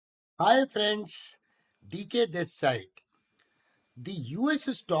Hi friends, DK this side. The US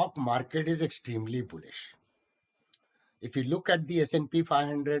stock market is extremely bullish. If you look at the S&P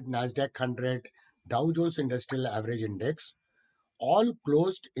 500, Nasdaq 100, Dow Jones Industrial Average Index, all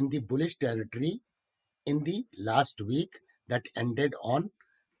closed in the bullish territory in the last week that ended on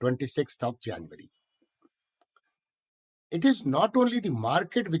 26th of January. It is not only the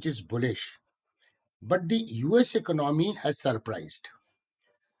market which is bullish, but the US economy has surprised.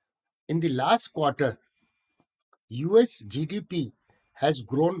 In the last quarter, US GDP has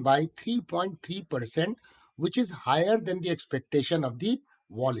grown by 3.3%, which is higher than the expectation of the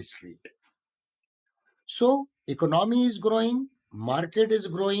Wall Street. So, economy is growing, market is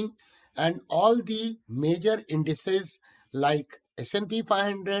growing, and all the major indices like S&P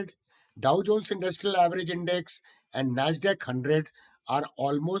 500, Dow Jones Industrial Average Index, and Nasdaq 100 are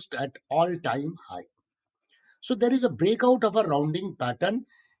almost at all-time high. So there is a breakout of a rounding pattern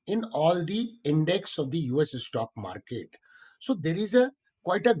in all the index of the US stock market. So there is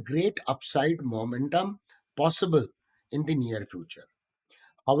quite a great upside momentum possible in the near future.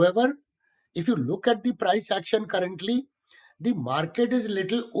 However, if you look at the price action currently, the market is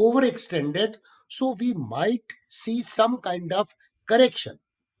little overextended, so we might see some kind of correction.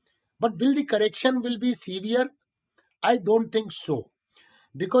 But will the correction will be severe? I don't think so,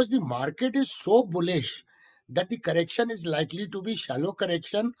 because the market is so bullish that the correction is likely to be shallow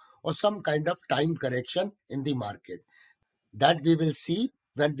correction or some kind of time correction in the market. That we will see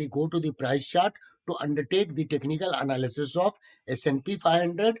when we go to the price chart to undertake the technical analysis of S&P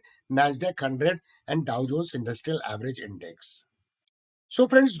 500, Nasdaq 100 and Dow Jones Industrial Average Index. So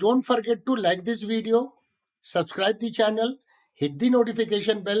friends, don't forget to like this video, subscribe the channel, hit the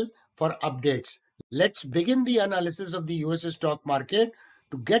notification bell for updates. Let's begin the analysis of the US stock market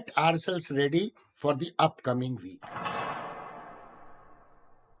to get ourselves ready for the upcoming week.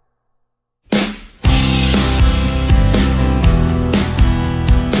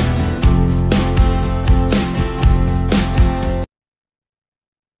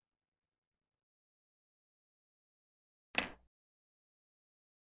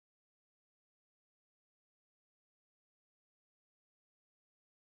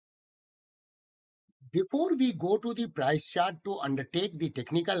 Before we go to the price chart to undertake the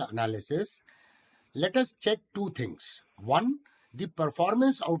technical analysis, let us check two things. One, the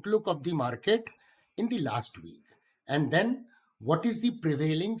performance outlook of the market in the last week. And then, what is the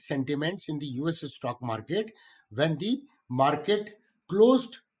prevailing sentiments in the US stock market when the market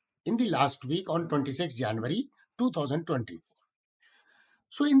closed in the last week on 26 January 2024.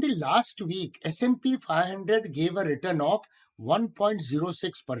 So in the last week, S&P 500 gave a return of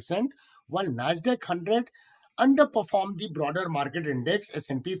 1.06%, while Nasdaq 100 underperformed the broader market index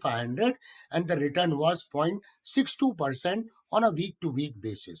S&P 500, and the return was 0.62% on a week-to-week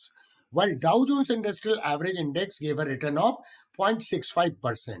basis, while Dow Jones Industrial Average Index gave a return of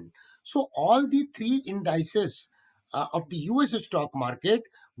 0.65%. So all the three indices of the US stock market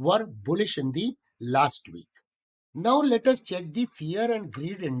were bullish in the last week. Now let us check the fear and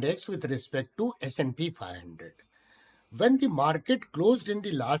greed index with respect to S&P 500. When the market closed in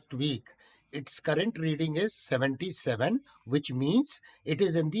the last week, its current reading is 77, which means it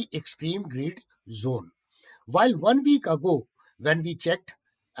is in the extreme greed zone. While 1 week ago, when we checked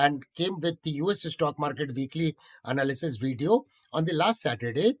and came with the US stock market weekly analysis video on the last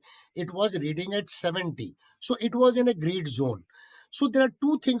Saturday, it was reading at 70. So it was in a greed zone. So there are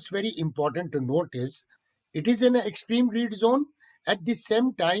two things very important to notice. It is in an extreme greed zone. At the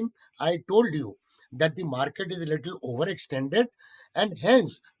same time, I told you that the market is a little overextended, and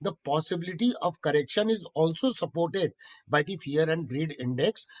hence the possibility of correction is also supported by the fear and greed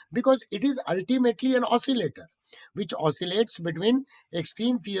index, because it is ultimately an oscillator which oscillates between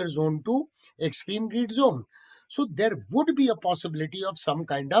extreme fear zone to extreme greed zone. So there would be a possibility of some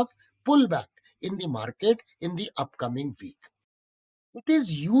kind of pullback in the market in the upcoming week. It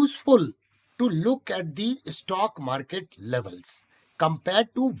is useful to look at the stock market levels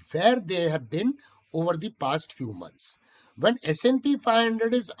compared to where they have been over the past few months. When S&P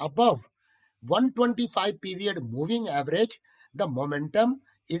 500 is above 125 period moving average, the momentum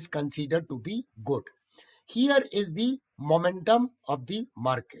is considered to be good. Here is the momentum of the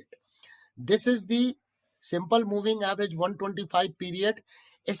market. This is the simple moving average 125 period.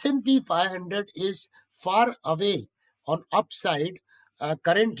 S&P 500 is far away on upside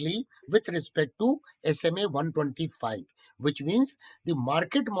currently with respect to SMA 125, which means the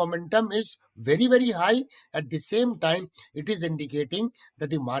market momentum is very, very high. At the same time, it is indicating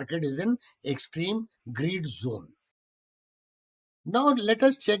that the market is in extreme greed zone. Now let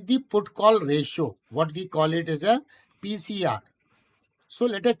us check the put call ratio. What we call it is a PCR. So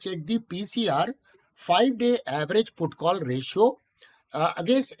let us check the PCR 5-day average put call ratio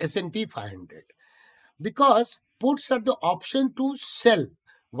against S&P 500. Because puts are the option to sell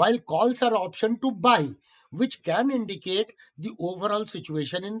while calls are option to buy, which can indicate the overall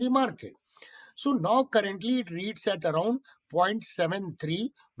situation in the market. So now currently it reads at around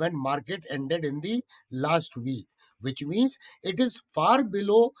 0.73 when market ended in the last week, which means it is far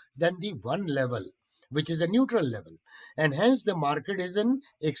below than the one level, which is a neutral level, and hence the market is in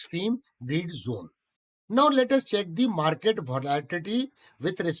extreme greed zone. Now let us check the market volatility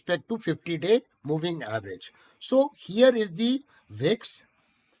with respect to 50-day moving average. So here is the VIX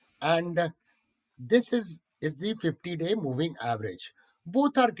and this is the 50-day moving average.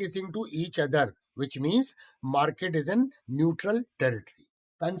 Both are kissing to each other, which means market is in neutral territory.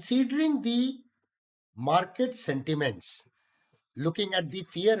 Considering the market sentiments, looking at the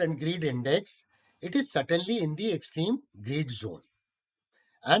fear and greed index, it is certainly in the extreme greed zone.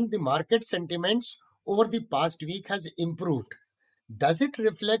 And the market sentiments over the past week has improved. Does it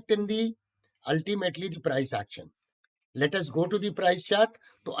reflect in the ultimately the price action? Let us go to the price chart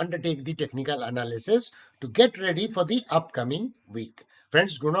to undertake the technical analysis to get ready for the upcoming week.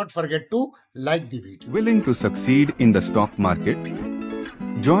 Friends, do not forget to like the video. Willing to succeed in the stock market?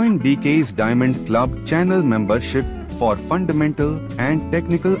 Join DK's Diamond Club channel membership for fundamental and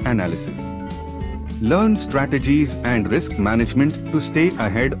technical analysis. Learn strategies and risk management to stay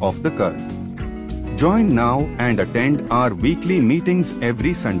ahead of the curve. Join now and attend our weekly meetings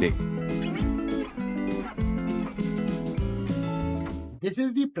every Sunday. This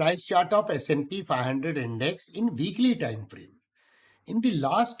is the price chart of S&P 500 index in weekly time frame. In the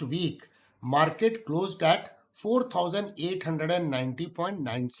last week, market closed at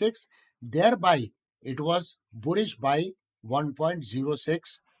 4,890.96. Thereby, it was bullish by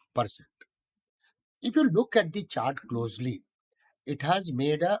 1.06%. If you look at the chart closely, it has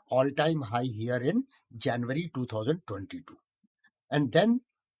made an all-time high here in January 2022. And then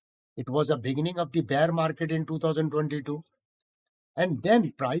it was a beginning of the bear market in 2022. And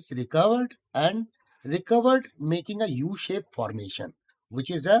then price recovered making a U-shaped formation,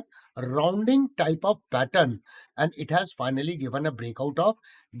 which is a rounding type of pattern, and it has finally given a breakout of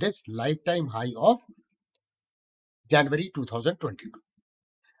this lifetime high of January 2022,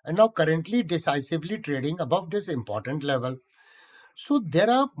 and now currently decisively trading above this important level. So there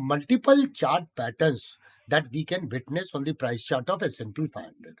are multiple chart patterns that we can witness on the price chart of S&P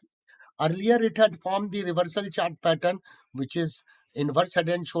 500. Earlier, it had formed the reversal chart pattern, which is inverse head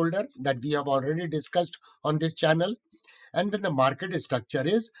and shoulder that we have already discussed on this channel. And then the market structure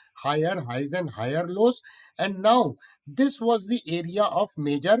is higher highs and higher lows. And now this was the area of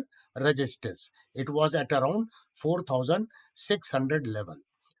major resistance. It was at around 4,600 level.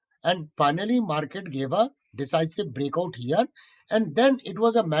 And finally, market gave a decisive breakout here. And then it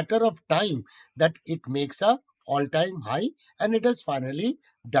was a matter of time that it makes a all-time high, and it has finally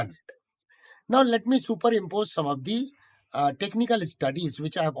done it. Now let me superimpose some of the technical studies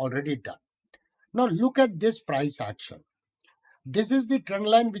which I have already done. Now look at this price action. This is the trend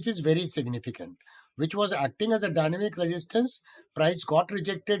line which is very significant, which was acting as a dynamic resistance. Price got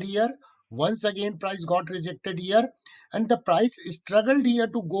rejected here. Once again, price got rejected here, and the price struggled here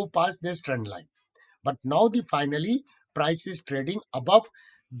to go past this trend line. But now finally price is trading above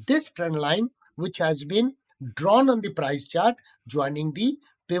this trend line, which has been drawn on the price chart, joining the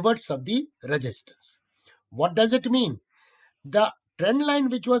pivots of the resistance. What does it mean? The trend line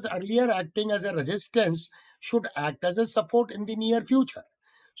which was earlier acting as a resistance should act as a support in the near future.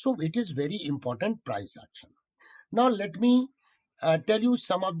 So it is very important price action. Now let me tell you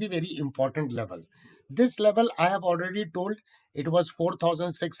some of the very important level. This level I have already told, it was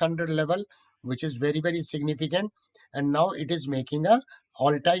 4,600 level, which is very, very significant. And now it is making a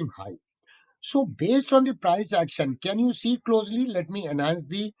all-time high. So based on the price action, can you see closely? Let me enhance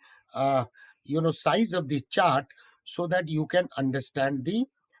the size of the chart so that you can understand the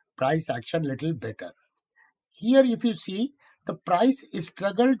price action little better. Here, if you see, the price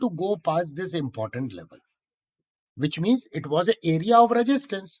struggled to go past this important level, which means it was an area of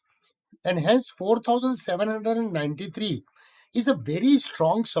resistance, and hence 4,793 is a very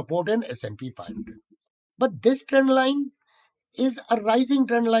strong support in S&P 500. But this trend line is a rising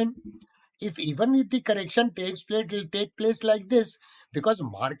trend line. If the correction takes place, it will take place like this, because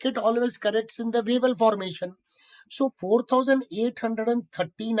market always corrects in the wave formation. So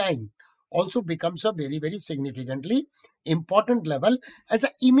 4,839 also becomes a very, very significantly important level as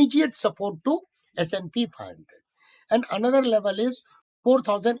an immediate support to S&P 500. And another level is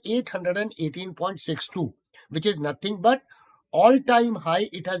 4,818.62, which is nothing but all-time high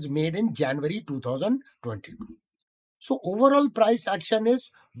it has made in January 2022. So overall price action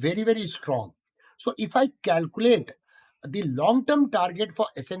is very, very strong. So if I calculate the long-term target for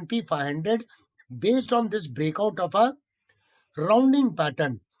S&P 500 based on this breakout of a rounding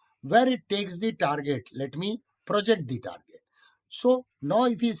pattern where it takes the target, let me project the target. So now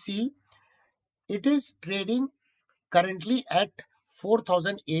if you see, it is trading currently at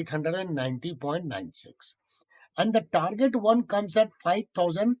 4,890.96 and the target one comes at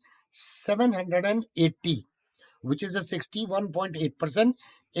 5,780, which is a 61.8%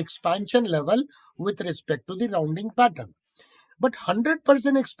 expansion level with respect to the rounding pattern. But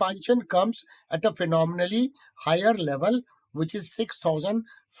 100% expansion comes at a phenomenally higher level, which is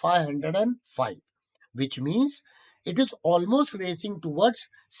 6,505, which means it is almost racing towards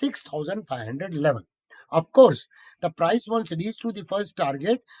 6,500 level. Of course, the price once reached to the first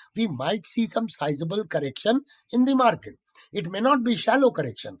target, we might see some sizable correction in the market. It may not be shallow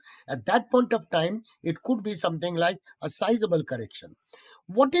correction. At that point of time, it could be something like a sizable correction.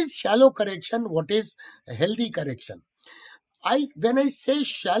 What is shallow correction? What is a healthy correction? When I say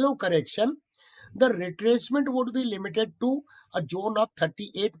shallow correction, the retracement would be limited to a zone of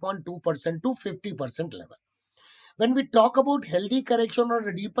 38.2% to 50% level. When we talk about healthy correction or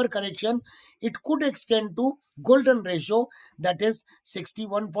a deeper correction, it could extend to golden ratio, that is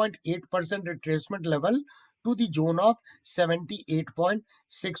 61.8% retracement level to the zone of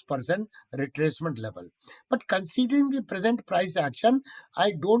 78.6% retracement level. But considering the present price action,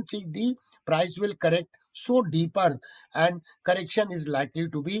 I don't think the price will correct so deeper and correction is likely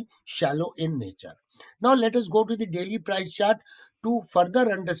to be shallow in nature. Now let us go to the daily price chart to further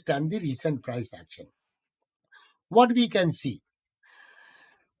understand the recent price action. What we can see,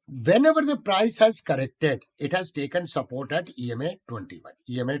 whenever the price has corrected, it has taken support at EMA 21,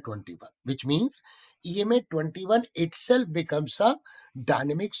 which means EMA 21 itself becomes a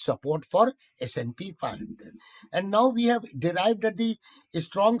dynamic support for S&P 500. And now we have derived at the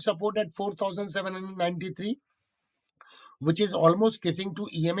strong support at 4,793, which is almost kissing to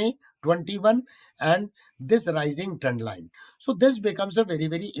EMA 21 and this rising trend line. So this becomes a very,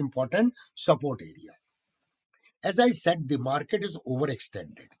 very important support area. As I said, the market is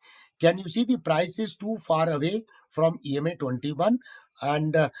overextended. Can you see the price is too far away from EMA 21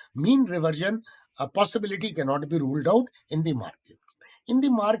 and mean reversion possibility cannot be ruled out in the market. In the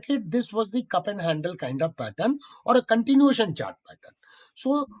market, this was the cup and handle kind of pattern or a continuation chart pattern.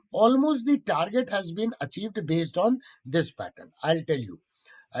 So almost the target has been achieved based on this pattern. I'll tell you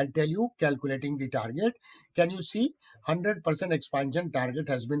calculating the target. Can you see 100% expansion target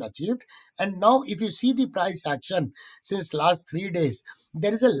has been achieved? And now if you see the price action since last 3 days,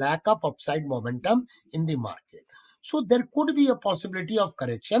 there is a lack of upside momentum in the market. So there could be a possibility of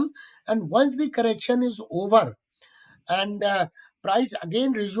correction, and once the correction is over and price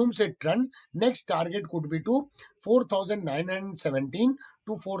again resumes a trend, next target could be to 4,917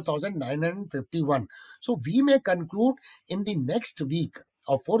 to 4,951. So we may conclude in the next week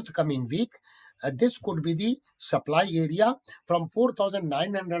or forthcoming week, this could be the supply area from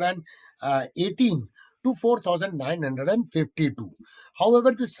 4,918 to 4,952.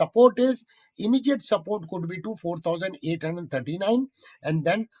 However, the support is immediate support could be to 4,839 and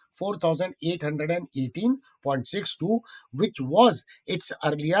then 4,818.62, which was its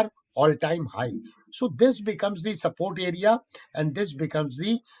earlier all-time high. So this becomes the support area and this becomes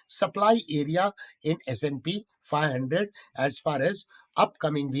the supply area in S&P 500 as far as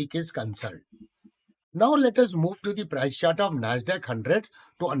upcoming week is concerned. Now let us move to the price chart of Nasdaq 100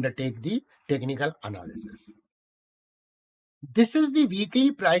 to undertake the technical analysis. This is the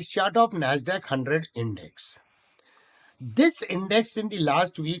weekly price chart of Nasdaq 100 index. This index in the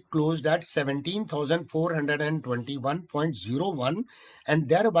last week closed at 17,421.01 and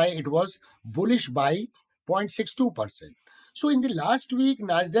thereby it was bullish by 0.62%. So in the last week,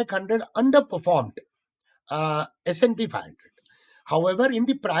 Nasdaq 100 underperformed S&P 500. However, in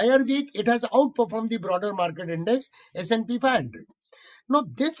the prior week, it has outperformed the broader market index S&P 500. Now,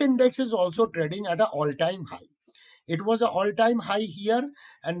 this index is also trading at an all-time high. It was an all-time high here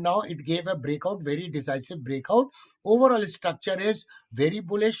and now it gave a breakout, very decisive breakout. Overall structure is very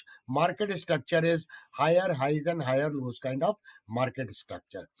bullish. Market structure is higher highs and higher lows kind of market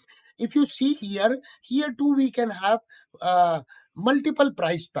structure. If you see here too we can have multiple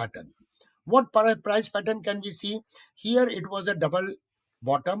price pattern. What price pattern can we see? Here it was a double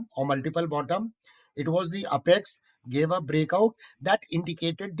bottom or multiple bottom. It was the apex, gave a breakout that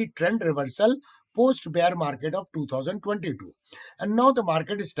indicated the trend reversal post bear market of 2022. And now the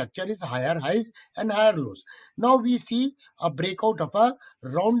market structure is higher highs and higher lows. Now we see a breakout of a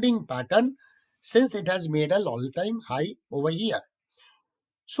rounding pattern since it has made an all-time high over here.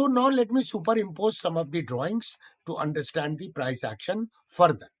 So now let me superimpose some of the drawings to understand the price action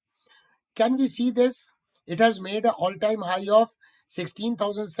further. Can we see this? It has made an all-time high of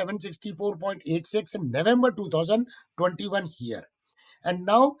 16,764.86 in November 2021 here. And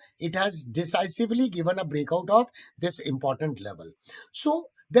now it has decisively given a breakout of this important level.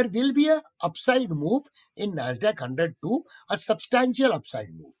 So there will be a upside move in Nasdaq 100 too, a substantial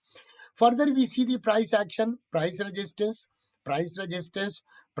upside move. Further, we see the price action, price resistance, price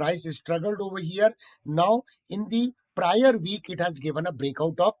struggled over here. Now, in the prior week, it has given a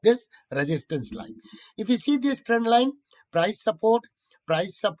breakout of this resistance line. If you see this trend line, price support,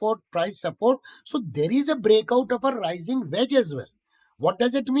 price support, price support. So there is a breakout of a rising wedge as well. What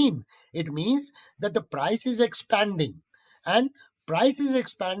does it mean? It means that the price is expanding, and price is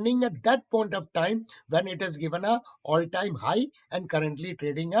expanding at that point of time when it has given a all-time high and currently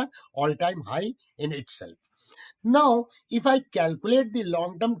trading a all-time high in itself. Now, if I calculate the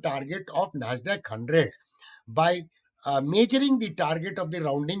long-term target of Nasdaq 100 by measuring the target of the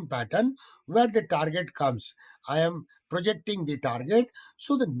rounding pattern, where the target comes, I am projecting the target.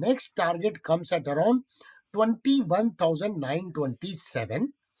 So the next target comes at around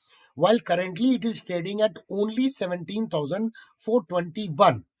 21,927, while currently it is trading at only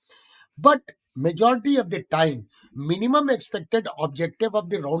 17,421. But majority of the time, minimum expected objective of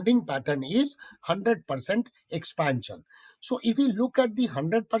the rounding pattern is 100% expansion. So if we look at the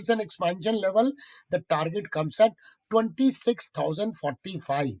 100% expansion level, the target comes at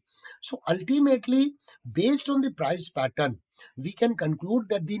 26,045. So ultimately, based on the price pattern, we can conclude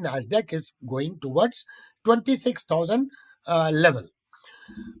that the Nasdaq is going towards 26,000 level.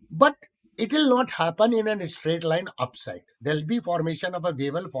 But it will not happen in a straight line upside. There will be formation of a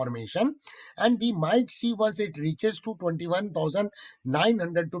wave formation, and we might see once it reaches to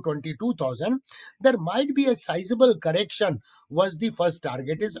 21,900 to 22,000, there might be a sizable correction once the first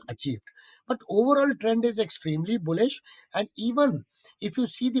target is achieved. But overall trend is extremely bullish, and even if you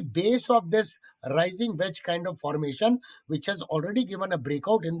see the base of this rising wedge kind of formation, which has already given a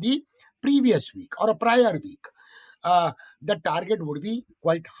breakout in the previous week or a prior week, the target would be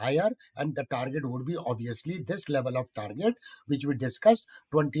quite higher, and the target would be obviously this level of target which we discussed,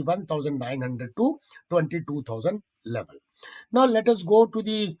 21,900 to 22,000 level. Now let us go to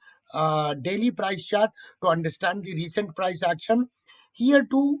the daily price chart to understand the recent price action. Here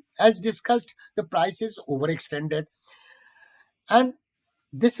too, as discussed, the price is overextended, and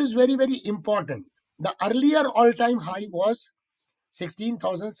this is very important. The earlier all-time high was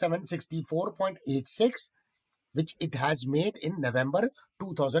 16,764.86, which it has made in November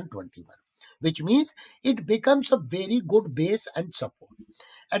 2021, which means it becomes a very good base and support.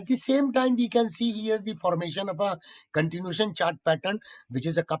 At the same time, we can see here the formation of a continuation chart pattern, which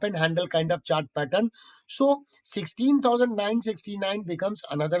is a cup and handle kind of chart pattern. So 16,969 becomes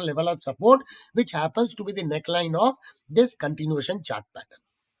another level of support, which happens to be the neckline of this continuation chart pattern.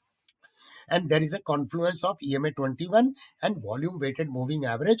 And there is a confluence of EMA 21 and volume weighted moving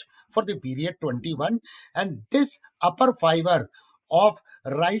average for the period 21, and this upper fiber of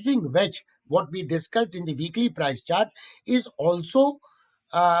rising wedge, what we discussed in the weekly price chart, is also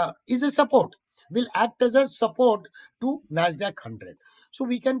is a support, will act as a support to Nasdaq 100. So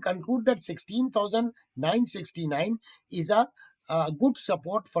we can conclude that 16,969 is a good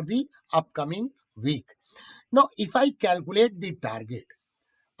support for the upcoming week. Now if I calculate the target,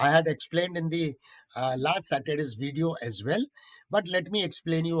 I had explained in the last Saturday's video as well, but let me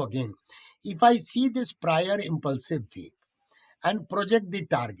explain you again. If I see this prior impulsive wave and project the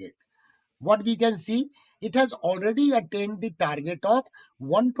target, what we can see, it has already attained the target of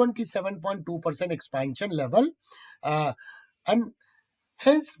 127.2% expansion level, and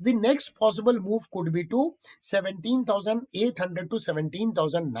hence the next possible move could be to 17,800 to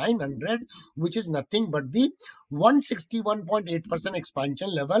 17,900, which is nothing but the 161.8% expansion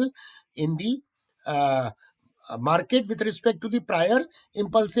level in the market with respect to the prior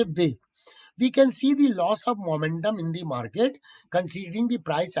impulsive wave. We can see the loss of momentum in the market considering the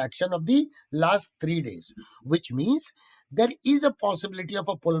price action of the last 3 days, which means there is a possibility of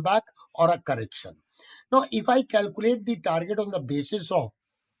a pullback or a correction. Now, if I calculate the target on the basis of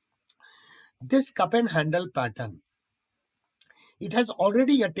this cup and handle pattern, it has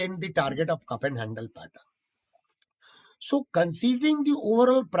already attained the target of cup and handle pattern. So considering the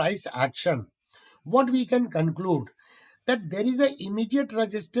overall price action, what we can conclude that there is an immediate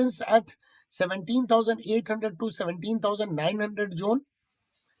resistance at 17,800 to 17,900 zone,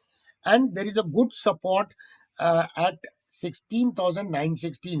 and there is a good support at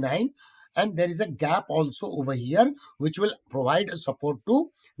 16,969, and there is a gap also over here which will provide a support to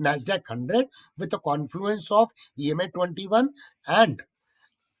Nasdaq 100 with a confluence of EMA 21 and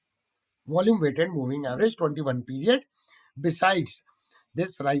volume weighted moving average 21 period. Besides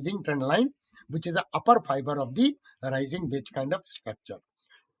this rising trend line, which is the upper fiber of the rising wedge kind of structure.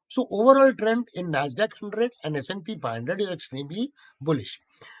 So overall trend in Nasdaq 100 and S&P 500 is extremely bullish.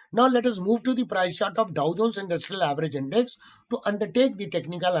 Now let us move to the price chart of Dow Jones Industrial Average Index to undertake the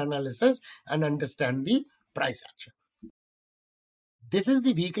technical analysis and understand the price action. This is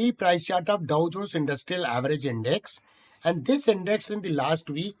the weekly price chart of Dow Jones Industrial Average Index, and this index in the last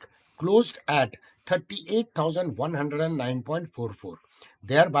week closed at 38,109.44.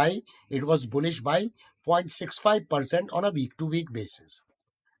 Thereby, it was bullish by 0.65% on a week-to-week basis.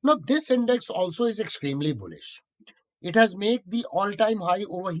 Now, this index also is extremely bullish. It has made the all-time high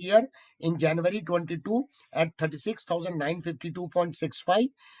over here in January 22 at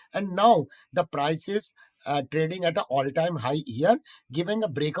 36,952.65, and now the price is trading at an all-time high here, giving a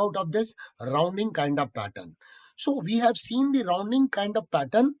breakout of this rounding kind of pattern. So we have seen the rounding kind of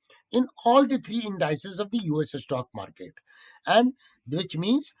pattern in all the three indices of the US stock market, and which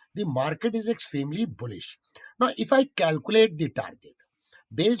means the market is extremely bullish. Now, if I calculate the target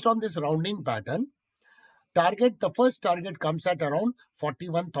based on this rounding pattern, the first target comes at around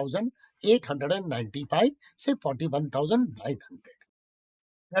 41,895, say 41,900.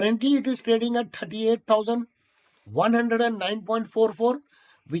 Currently, it is trading at 38,109.44,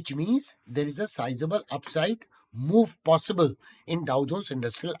 which means there is a sizable upside move possible in Dow Jones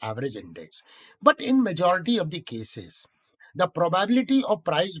Industrial Average Index. But in majority of the cases, the probability of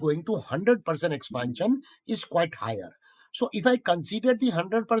price going to 100% expansion is quite higher. So if I consider the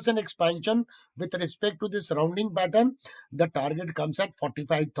 100% expansion with respect to this rounding pattern, the target comes at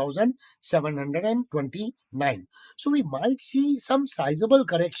 45,729. So we might see some sizable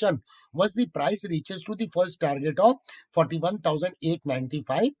correction once the price reaches to the first target of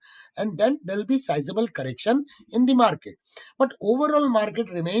 41,895, and then there will be sizable correction in the market. But overall market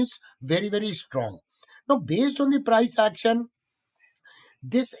remains very, very strong. Now, based on the price action,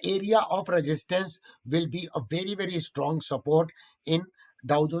 this area of resistance will be a very, very strong support in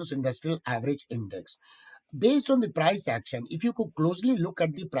Dow Jones Industrial Average Index. Based on the price action, if you could closely look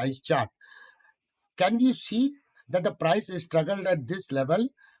at the price chart, can you see that the price is struggled at this level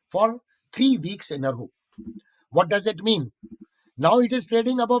for 3 weeks in a row? What does it mean? Now it is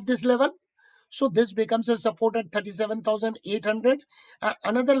trading above this level. So this becomes a support at 37,800.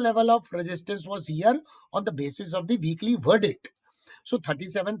 Another level of resistance was here on the basis of the weekly verdict. So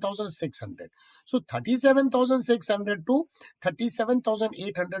 37,600. So 37,600 to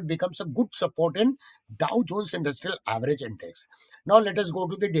 37,800 becomes a good support in Dow Jones Industrial Average Index. Now let us go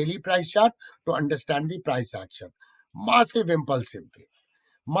to the daily price chart to understand the price action. Massive impulsive wave.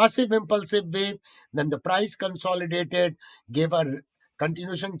 Massive impulsive wave. Then the price consolidated, gave a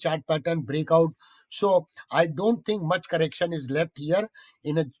continuation chart pattern breakout. So I don't think much correction is left here.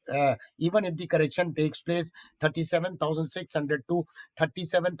 Even if the correction takes place, 37,600 to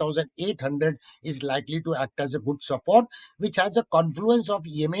 37,800 is likely to act as a good support, which has a confluence of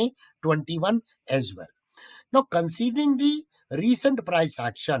EMA 21 as well. Now, considering the recent price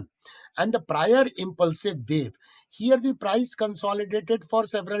action and the prior impulsive wave, here the price consolidated for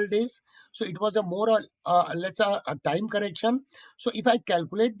several days. So it was a more or less a time correction. So if I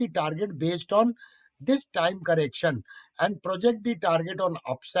calculate the target based on this time correction and project the target on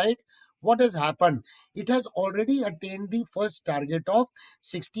upside, what has happened? It has already attained the first target of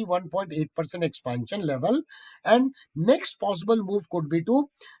 61.8% expansion level, and next possible move could be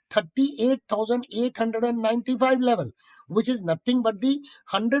to 38,895 level, which is nothing but the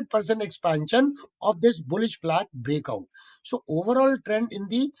 100% expansion of this bullish flag breakout. So overall trend in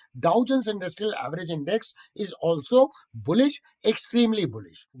the Dow Jones Industrial Average Index is also bullish, extremely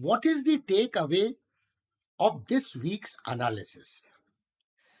bullish. What is the takeaway of this week's analysis?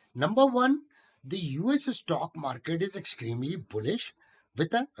 Number one, the US stock market is extremely bullish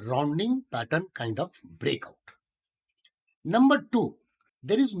with a rounding pattern kind of breakout. Number two,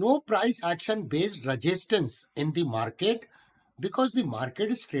 there is no price action based resistance in the market because the market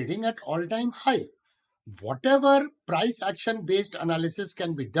is trading at all-time high. Whatever price action based analysis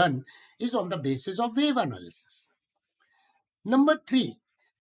can be done is on the basis of wave analysis. Number three,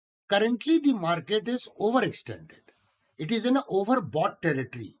 currently the market is overextended. It is in an overbought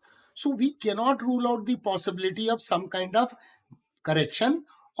territory. So we cannot rule out the possibility of some kind of correction,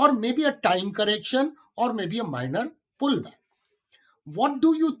 or maybe a time correction, or maybe a minor pullback. What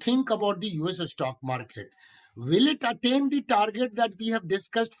do you think about the US stock market? Will it attain the target that we have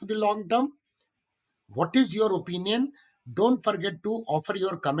discussed for the long term? What is your opinion? Don't forget to offer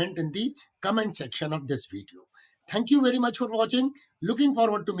your comment in the comment section of this video. Thank you very much for watching. Looking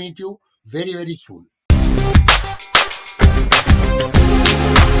forward to meet you very, very soon.